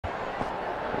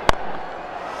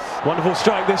Wonderful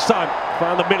strike this time.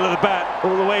 Found the middle of the bat,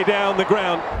 all the way down the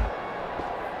ground.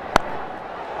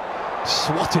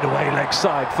 Swatted away leg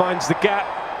side, finds the gap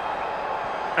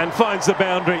and finds the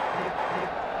boundary.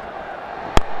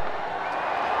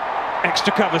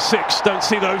 Extra cover 6, don't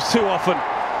see those too often.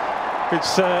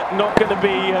 It's not going to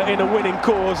be in a winning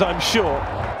cause, I'm sure.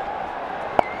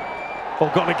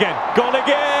 Oh, gone again, gone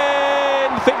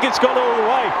again! Think it's gone all the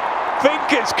way.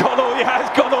 Think it's gone all, yeah, it's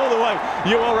gone all the way.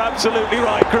 You are absolutely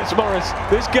right, Chris Morris.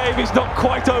 This game is not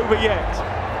quite over yet.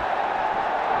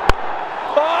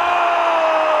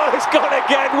 Oh, it's gone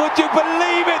again. Would you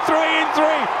believe it? 3 in 3.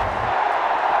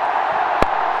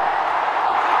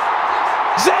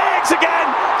 Six again,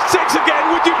 6 again.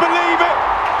 Would you believe it?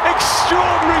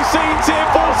 Extraordinary scenes here.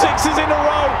 4 sixes in a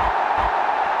row.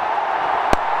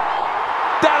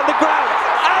 Down the ground,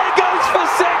 and it goes for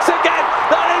 6 again.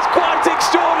 That is quite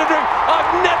extraordinary. I've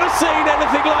never seen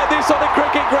anything like this on a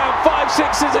cricket ground. 5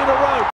 sixes in a row.